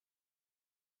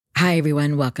Hi,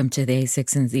 everyone. Welcome to the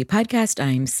A6Z podcast.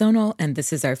 I'm Sonal, and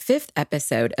this is our 5th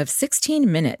episode of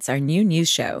 16 Minutes, our new news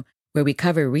show, where we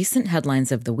cover recent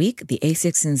headlines of the week, the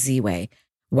A6Z way,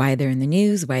 why they're in the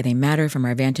news, why they matter from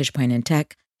our vantage point in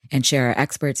tech, and share our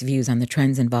experts' views on the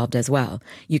trends involved as well.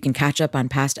 You can catch up on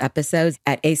past episodes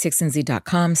at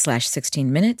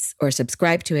a6nz.com/16minutes or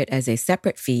subscribe to it as a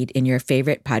separate feed in your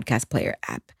favorite podcast player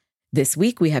app. This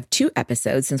week, we have 2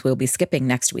 episodes since we'll be skipping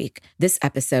next week. This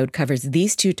episode covers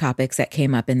these 2 topics that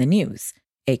came up in the news: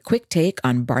 a quick take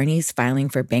on Barney's filing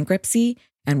for bankruptcy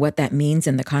and what that means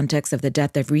in the context of the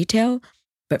death of retail.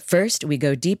 But first, we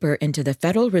go deeper into the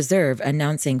Federal Reserve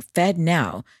announcing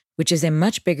FedNow, which is a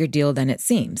much bigger deal than it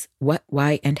seems. What,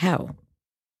 why, and how?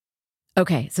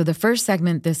 Okay, so the first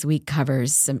segment this week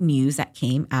covers some news that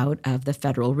came out of the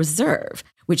Federal Reserve,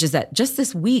 which is that just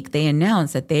this week they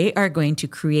announced that they are going to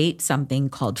create something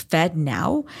called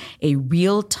FedNow, a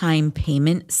real-time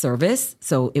payment service.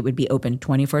 So it would be open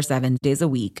 24/7 days a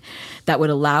week that would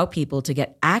allow people to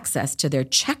get access to their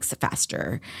checks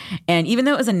faster. And even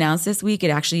though it was announced this week,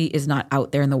 it actually is not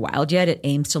out there in the wild yet. It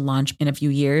aims to launch in a few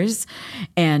years.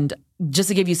 And just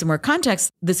to give you some more context,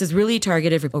 this is really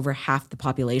targeted for over half the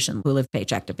population who live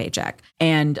paycheck to paycheck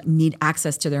and need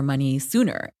access to their money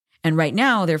sooner. And right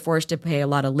now, they're forced to pay a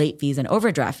lot of late fees and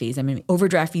overdraft fees. I mean,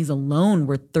 overdraft fees alone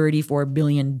were $34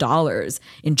 billion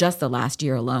in just the last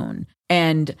year alone.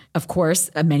 And of course,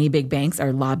 many big banks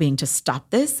are lobbying to stop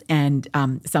this. And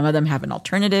some of them have an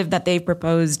alternative that they've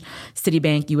proposed.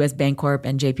 Citibank, US Bancorp,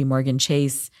 and JP Morgan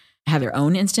Chase have their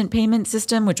own instant payment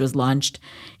system, which was launched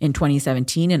in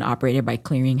 2017 and operated by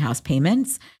Clearinghouse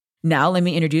Payments. Now, let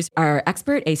me introduce our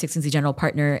expert, A6Z General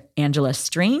Partner Angela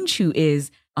Strange, who is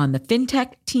on the FinTech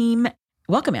team.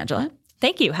 Welcome, Angela.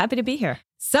 Thank you. Happy to be here.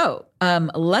 So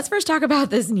let's first talk about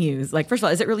this news. First of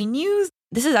all, is it really news?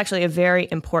 This is actually a very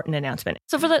important announcement.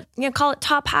 So for the, call it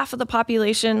top half of the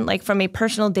population, from a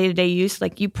personal day-to-day use,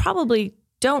 you probably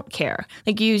don't care.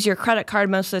 You use your credit card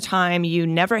most of the time. You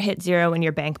never hit zero in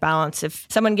your bank balance. If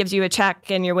someone gives you a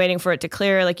check and you're waiting for it to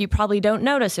clear, you probably don't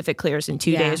notice if it clears in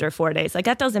 2 days or 4 days.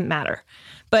 That doesn't matter.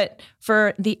 But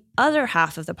for the other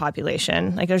half of the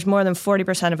population, there's more than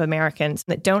 40% of Americans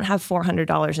that don't have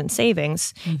 $400 in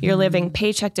savings. Mm-hmm. You're living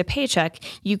paycheck to paycheck.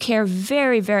 You care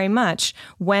very, very much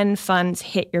when funds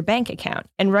hit your bank account.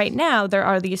 And right now, there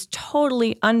are these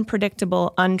totally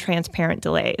unpredictable, untransparent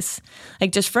delays.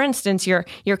 Just for instance, your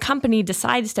company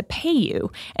decides to pay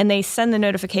you and they send the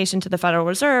notification to the Federal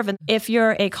Reserve. And if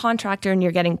you're a contractor and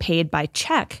you're getting paid by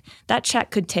check, that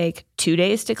check could take 2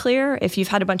 days to clear. If you've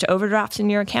had a bunch of overdrafts in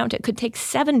your account, it could take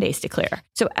 7 days to clear.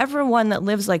 So everyone that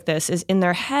lives like this is in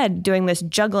their head doing this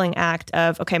juggling act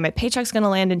of, okay, my paycheck's going to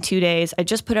land in 2 days. I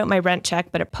just put out my rent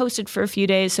check, but it posted for a few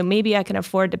days. So maybe I can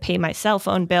afford to pay my cell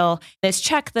phone bill. This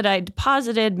check that I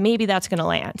deposited, maybe that's going to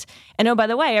land. And oh, by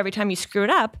the way, every time you screw it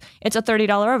up, it's a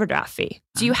 $30 overdraft fee.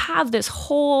 So you have this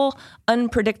whole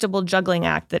unpredictable juggling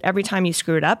act that every time you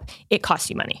screw it up, it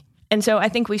costs you money. And so I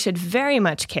think we should very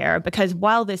much care because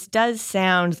while this does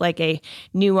sound like a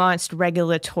nuanced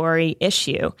regulatory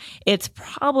issue, it's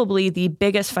probably the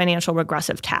biggest financial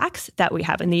regressive tax that we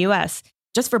have in the US.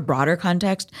 Just for broader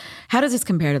context, how does this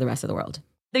compare to the rest of the world?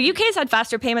 The UK's had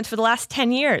faster payments for the last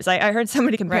 10 years. I heard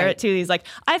somebody compare it to these,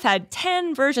 I've had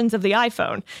 10 versions of the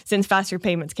iPhone since faster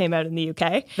payments came out in the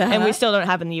UK, and we still don't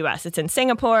have in the US. It's in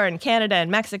Singapore and Canada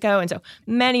and Mexico. And so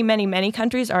many, many, many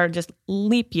countries are just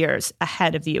leap years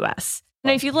ahead of the US.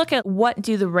 Now, if you look at what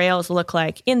do the rails look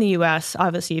like in the U.S.,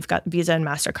 obviously you've got Visa and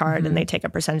MasterCard, and they take a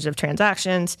percentage of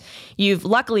transactions.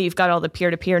 Luckily, you've got all the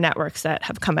peer-to-peer networks that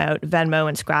have come out, Venmo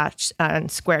and Scratch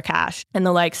and Square Cash and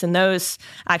the likes, and those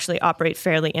actually operate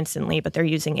fairly instantly, but they're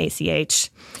using ACH.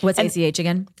 What's ACH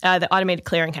again? The Automated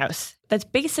Clearinghouse. That's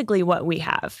basically what we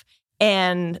have.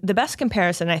 And the best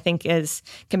comparison, I think, is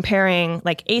comparing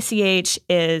ACH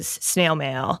is snail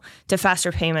mail to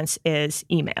faster payments is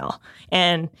email.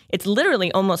 And it's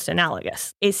literally almost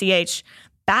analogous. ACH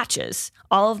batches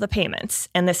all of the payments.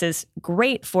 And this is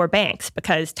great for banks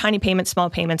because tiny payments, small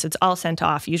payments, it's all sent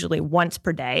off usually once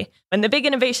per day. And the big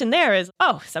innovation there is,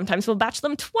 sometimes we'll batch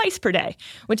them twice per day,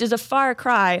 which is a far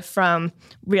cry from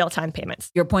real-time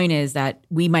payments. Your point is that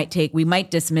we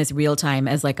might dismiss real-time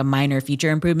as a minor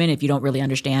feature improvement if you don't really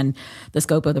understand the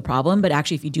scope of the problem. But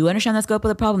actually, if you do understand the scope of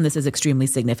the problem, this is extremely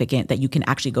significant that you can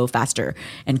actually go faster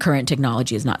and current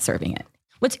technology is not serving it.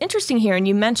 What's interesting here, and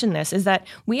you mentioned this, is that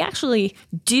we actually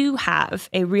do have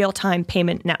a real-time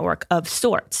payment network of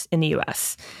sorts in the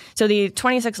U.S. So the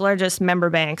 26 largest member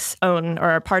banks own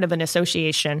or are part of an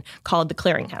association called the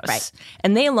Clearinghouse. Right.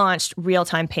 And they launched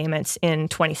real-time payments in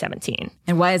 2017.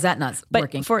 And why is that not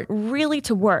working? But for it really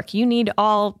to work, you need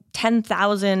all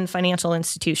 10,000 financial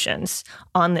institutions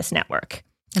on this network.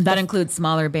 And that includes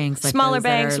smaller banks, like smaller those that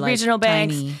banks, are, like, regional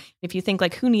banks. tiny. If you think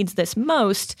like who needs this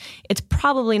most, it's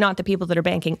probably not the people that are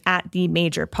banking at the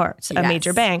major parts of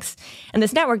major banks. And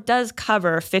this network does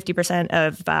cover 50%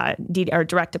 of or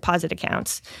direct deposit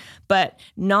accounts, but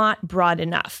not broad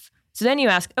enough. So then you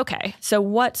ask, okay, so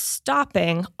what's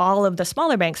stopping all of the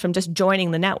smaller banks from just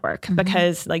joining the network?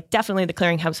 Because like definitely the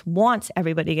Clearinghouse wants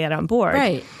everybody to get on board.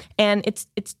 Right. And it's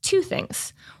two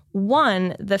things.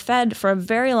 One, the Fed for a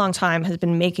very long time has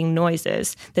been making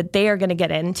noises that they are going to get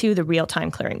into the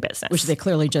real-time clearing business. Which they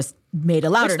clearly just made a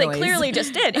louder noise. Which they clearly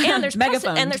just did. And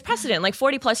there's precedent. Like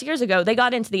 40 plus years ago, they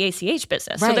got into the ACH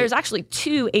business. Right. So there's actually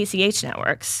 2 ACH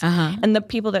networks. And the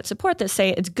people that support this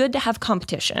say it's good to have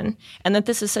competition and that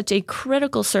this is such a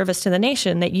critical service to the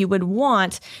nation that you would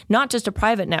want not just a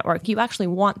private network, you actually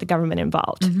want the government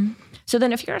involved. So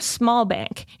then if you're a small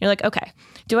bank, you're like, okay,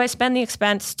 do I spend the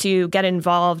expense to get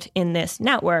involved in this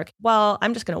network? Well,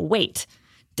 I'm just going to wait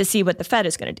to see what the Fed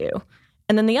is going to do.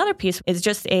 And then the other piece is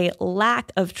just a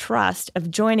lack of trust of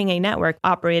joining a network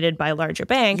operated by larger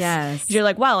banks. Yes. You're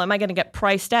like, well, am I going to get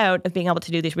priced out of being able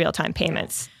to do these real-time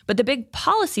payments? But the big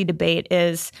policy debate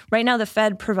is right now the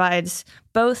Fed provides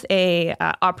both a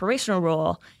operational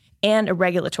role and a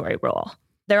regulatory role.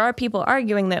 There are people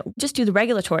arguing that just do the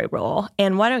regulatory role,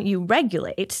 and why don't you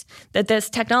regulate that this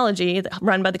technology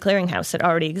run by the Clearinghouse that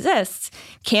already exists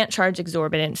can't charge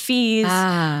exorbitant fees.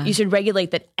 You should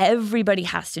regulate that everybody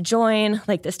has to join,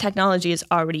 like this technology is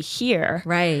already here.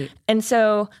 Right. And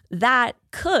so that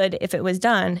could, if it was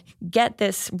done, get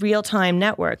this real-time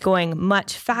network going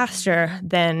much faster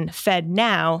than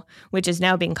FedNow, which is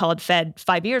now being called Fed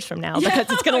 5 years from now because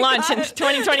it's going to launch in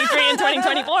 2023 and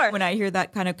 2024. When I hear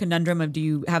that kind of conundrum of do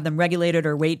you have them regulated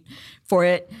or wait for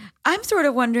it, I'm sort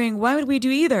of wondering, why would we do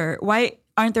either? Why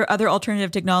aren't there other alternative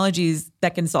technologies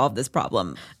that can solve this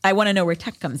problem? I want to know where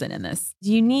tech comes in this.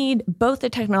 You need both the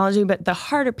technology, but the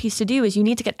harder piece to do is you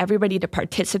need to get everybody to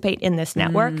participate in this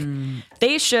network.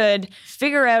 They should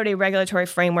figure out a regulatory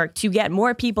framework to get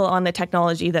more people on the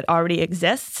technology that already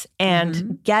exists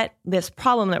and get this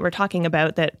problem that we're talking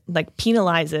about that like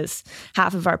penalizes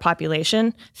half of our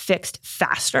population fixed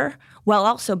faster while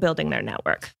also building their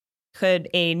network. Could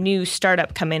a new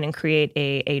startup come in and create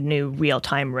a new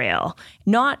real-time rail?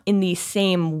 Not in the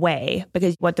same way,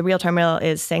 because what the real-time rail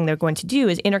is saying they're going to do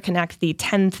is interconnect the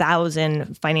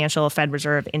 10,000 financial Fed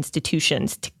Reserve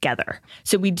institutions together.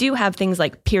 So we do have things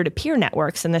like peer-to-peer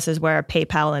networks, and this is where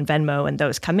PayPal and Venmo and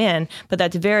those come in, but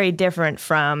that's very different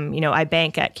from, I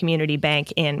bank at Community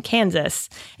Bank in Kansas,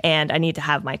 and I need to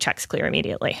have my checks clear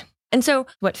immediately. And so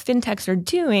what fintechs are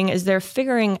doing is they're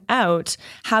figuring out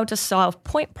how to solve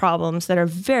point problems that are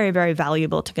very, very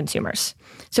valuable to consumers.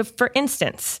 So for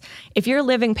instance, if you're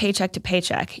living paycheck to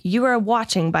paycheck, you are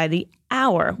watching by the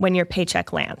hour when your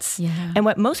paycheck lands. Yeah. And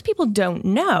what most people don't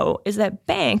know is that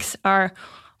banks are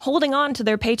holding on to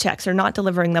their paychecks or not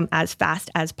delivering them as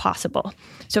fast as possible.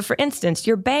 So for instance,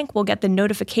 your bank will get the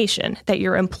notification that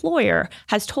your employer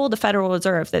has told the Federal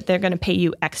Reserve that they're going to pay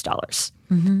you X dollars.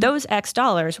 Those X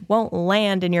dollars won't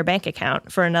land in your bank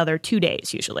account for another 2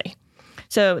 days usually.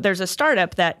 So there's a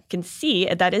startup that can see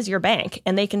that is your bank,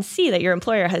 and they can see that your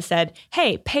employer has said,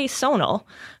 hey, pay Sonal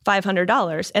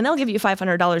 $500, and they'll give you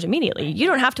 $500 immediately. You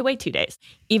don't have to wait 2 days.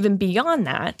 Even beyond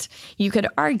that, you could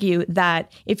argue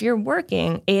that if you're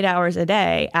working 8 hours a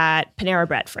day at Panera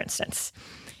Bread, for instance,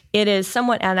 it is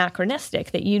somewhat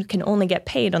anachronistic that you can only get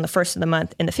paid on the 1st of the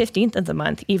month and the 15th of the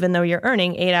month, even though you're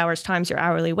earning 8 hours times your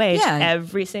hourly wage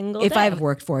every single day. If I've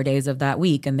worked 4 days of that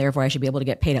week, and therefore I should be able to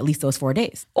get paid at least those 4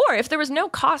 days. Or if there was no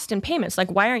cost in payments,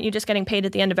 like why aren't you just getting paid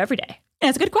at the end of every day?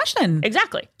 That's a good question.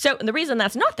 Exactly. So the reason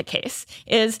that's not the case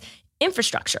is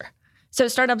infrastructure. So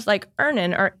startups like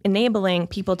Earnin are enabling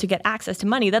people to get access to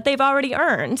money that they've already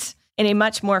earned in a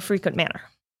much more frequent manner.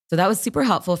 So that was super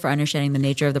helpful for understanding the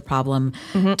nature of the problem.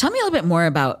 Tell me a little bit more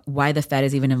about why the Fed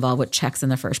is even involved with checks in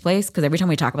the first place. Because every time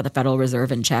we talk about the Federal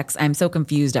Reserve and checks, I'm so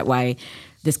confused at why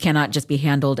this cannot just be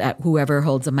handled at whoever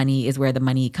holds the money is where the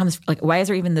money comes from. Like, why is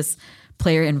there even this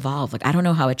player involved? Like, I don't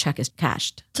know how a check is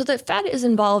cashed. So the Fed is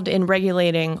involved in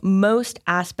regulating most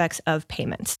aspects of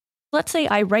payments. Let's say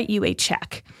I write you a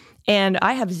check and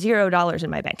I have $0 in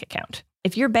my bank account.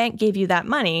 If your bank gave you that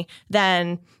money,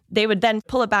 then they would then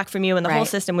pull it back from you and the whole Right.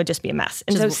 system would just be a mess.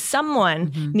 And so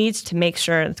someone needs to make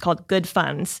sure, it's called good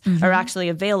funds, are actually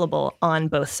available on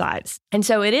both sides. And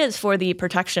so it is for the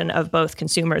protection of both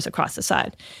consumers across the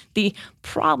side. The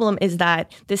problem is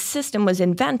that this system was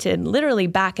invented literally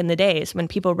back in the days when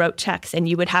people wrote checks and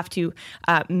you would have to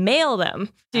mail them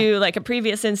to like a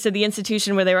previous to the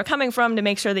institution where they were coming from to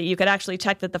make sure that you could actually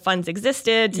check that the funds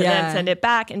existed to then send it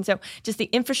back. And so just the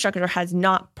infrastructure has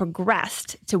not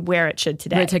progressed to where it should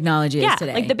today. Where technology is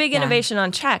today. Like the big innovation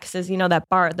on checks is, that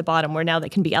bar at the bottom where now they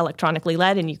can be electronically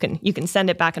led and you can send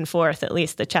it back and forth, at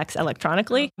least the checks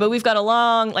electronically. But we've got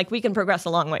we can progress a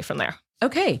long way from there.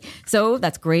 Okay. So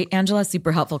that's great, Angela.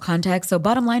 Super helpful context. So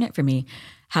bottom line it for me.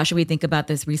 How should we think about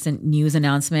this recent news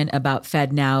announcement about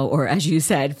Fed now, or as you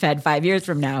said, Fed 5 years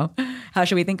from now? How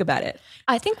should we think about it?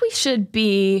 I think we should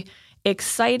be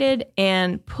excited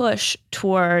and push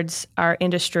towards our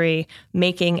industry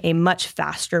making a much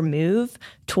faster move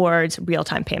towards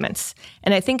real-time payments.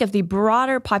 And I think if the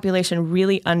broader population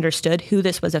really understood who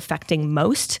this was affecting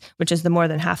most, which is the more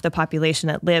than half the population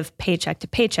that live paycheck to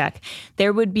paycheck,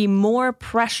 there would be more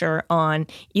pressure on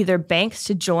either banks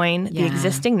to join the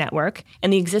existing network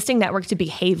and the existing network to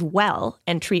behave well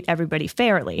and treat everybody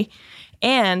fairly.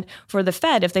 And for the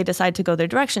Fed, if they decide to go their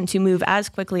direction, to move as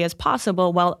quickly as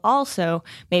possible while also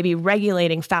maybe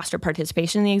regulating faster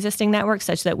participation in the existing network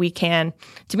such that we can,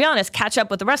 to be honest, catch up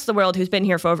with the rest of the world who's been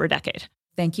here for over a decade.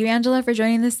 Thank you, Angela, for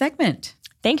joining this segment.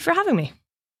 Thank you for having me.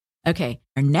 Okay,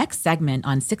 our next segment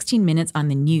on 16 Minutes on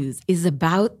the News is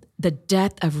about the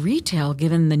death of retail,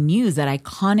 given the news that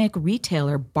iconic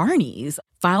retailer Barneys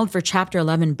filed for Chapter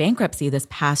 11 bankruptcy this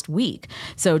past week.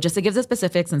 So just to give the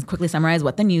specifics and quickly summarize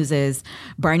what the news is,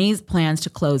 Barneys plans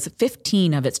to close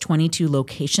 15 of its 22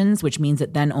 locations, which means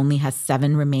it then only has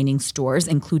 7 remaining stores,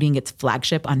 including its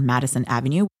flagship on Madison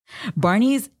Avenue.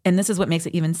 Barneys, and this is what makes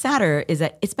it even sadder, is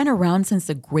that it's been around since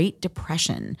the Great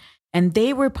Depression. And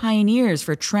they were pioneers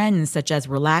for trends such as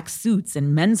relaxed suits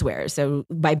and menswear. So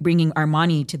by bringing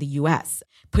Armani to the US,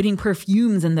 putting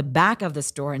perfumes in the back of the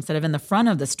store instead of in the front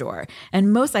of the store.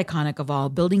 And most iconic of all,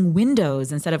 building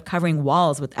windows instead of covering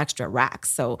walls with extra racks.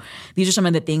 So these are some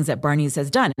of the things that Barneys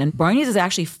has done. And Barneys has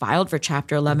actually filed for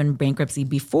Chapter 11 bankruptcy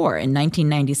before in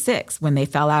 1996 when they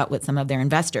fell out with some of their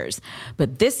investors.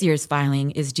 But this year's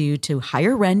filing is due to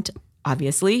higher rent,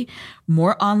 obviously,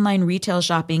 more online retail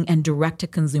shopping, and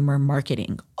direct-to-consumer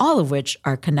marketing, all of which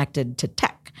are connected to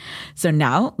tech. So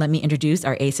now let me introduce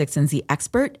our A16Z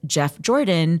expert, Jeff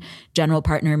Jordan, general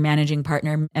partner, managing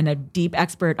partner, and a deep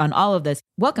expert on all of this.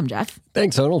 Welcome, Jeff.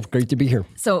 Thanks, Sonal. Great to be here.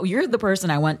 So you're the person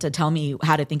I want to tell me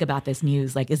how to think about this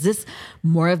news. Like, is this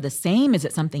more of the same? Is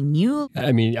it something new?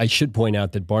 I mean, I should point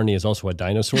out that Barney is also a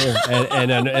dinosaur.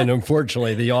 and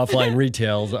unfortunately, the offline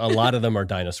retails, a lot of them are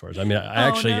dinosaurs. I mean,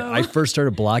 I first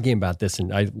started blogging about this,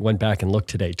 and I went back and looked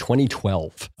today,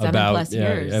 2012,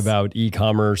 about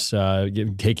e-commerce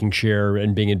taking share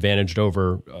and being advantaged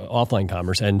over offline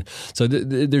commerce. And so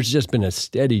there's just been a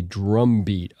steady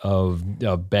drumbeat of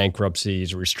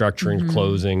bankruptcies, restructuring,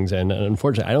 closings. And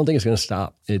unfortunately, I don't think it's going to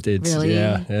stop. It's really?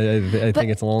 Yeah, I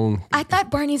think it's long. I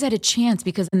thought Barneys had a chance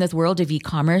because in this world of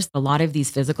e-commerce, a lot of these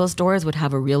physical stores would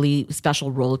have a really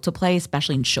special role to play,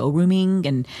 especially in showrooming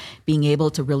and being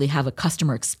able to really have a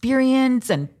customer experience.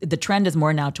 And the trend is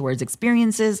more now towards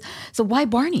experiences. So why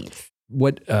Barneys?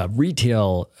 What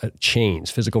retail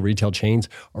chains, physical retail chains,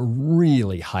 are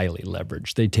really highly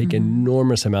leveraged. They take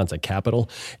enormous amounts of capital,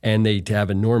 and they have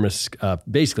enormous,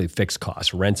 basically fixed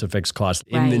costs. Rent's a fixed cost.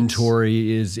 Right. Inventory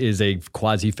is a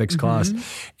quasi fixed cost.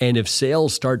 And if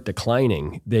sales start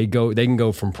declining, they can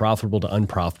go from profitable to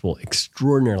unprofitable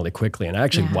extraordinarily quickly. And I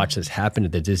actually watched this happen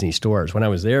at the Disney stores. When I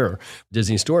was there,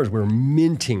 Disney stores were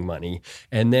minting money,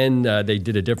 and then they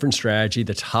did a different strategy.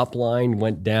 The top line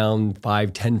went down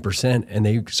 5-10%. And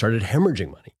they stared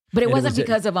hemorrhaging money. But it wasn't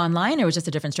because of online, or it was just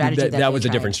a different strategy? That was a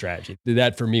different strategy.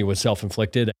 That for me was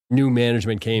self-inflicted. New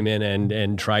management came in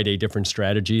and tried a different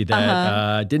strategy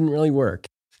that didn't really work.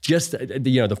 Just the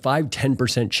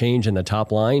 5-10% change in the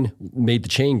top line made the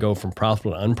chain go from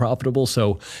profitable to unprofitable.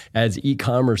 So as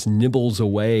e-commerce nibbles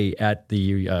away at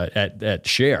the at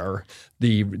share,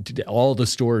 all the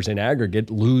stores in aggregate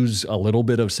lose a little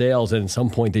bit of sales, and at some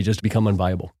point they just become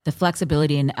unviable. The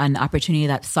flexibility and opportunity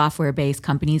that software-based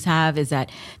companies have is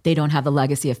that they don't have the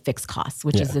legacy of fixed costs,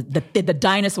 which is the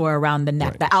dinosaur around the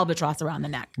neck, the albatross around the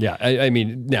neck. Yeah, I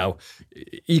mean, now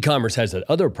e-commerce has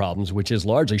other problems, which is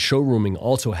largely showrooming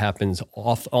also also happens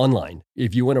online.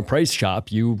 If you want to price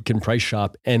shop, you can price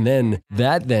shop, and then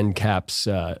that caps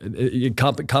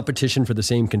competition for the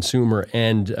same consumer,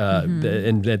 and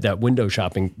that window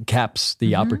shopping caps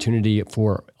the opportunity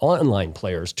for online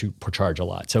players to charge a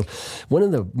lot. So one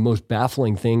of the most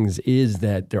baffling things is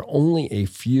that there are only a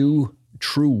few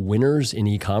true winners in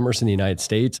e-commerce in the United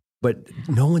States, but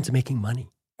no one's making money.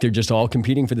 They're just all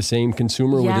competing for the same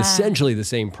consumer with essentially the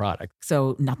same product.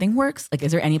 So nothing works? Like,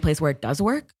 is there any place where it does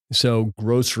work? So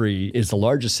grocery is the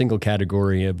largest single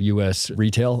category of U.S.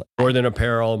 retail, more than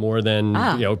apparel, more than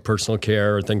personal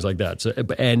care or things like that. So,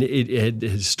 and it had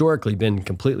historically been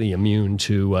completely immune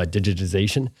to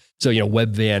digitization. So,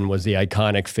 Webvan was the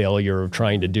iconic failure of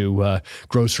trying to do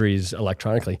groceries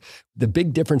electronically. The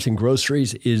big difference in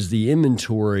groceries is the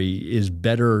inventory is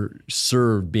better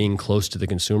served being close to the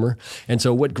consumer. And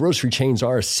so what grocery chains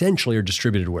are essentially are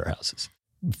distributed warehouses.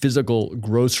 Physical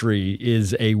grocery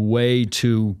is a way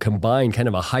to combine kind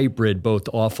of a hybrid, both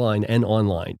offline and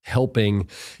online, helping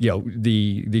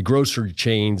the grocery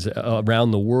chains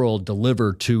around the world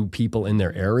deliver to people in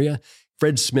their area.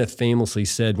 Fred Smith famously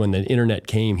said when the internet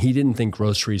came, he didn't think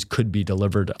groceries could be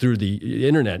delivered through the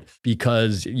internet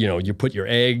because, you put your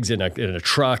eggs in a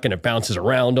truck and it bounces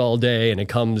around all day and it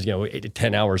comes, 8 to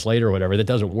 10 hours later or whatever. That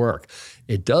doesn't work.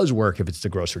 It does work if it's the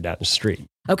grocer down the street.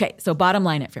 Okay, so bottom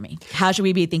line it for me. How should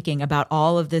we be thinking about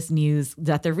all of this news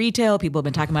that the retail, people have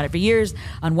been talking about it for years.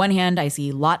 On one hand, I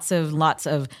see lots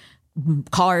of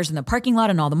cars in the parking lot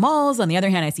and all the malls. On the other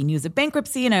hand, I see news of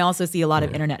bankruptcy, and I also see a lot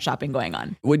of internet shopping going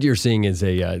on. What you're seeing is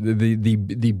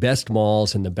the best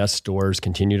malls and the best stores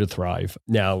continue to thrive.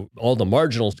 Now, all the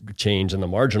marginal chains and the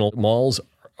marginal malls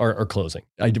are closing.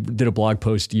 I did a blog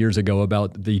post years ago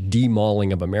about the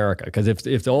demalling of America, because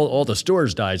if all the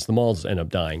stores dies, the malls end up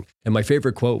dying. And my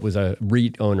favorite quote was a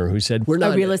REIT owner who said, "We're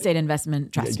not a real estate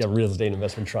investment trust." Yeah, real estate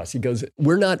investment trust. He goes,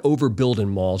 "We're not overbuilding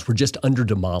malls. We're just under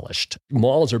demolished.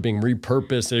 Malls are being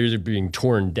repurposed. They're either being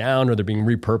torn down or they're being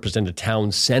repurposed into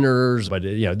town centers." But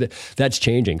that's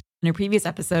changing. In a previous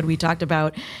episode, we talked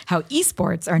about how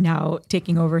esports are now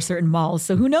taking over certain malls.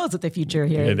 So who knows what the future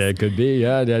here is? That could be.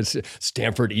 Yeah, that's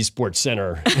Stanford Esports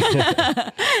Center.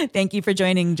 Thank you for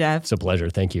joining, Jeff. It's a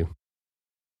pleasure. Thank you.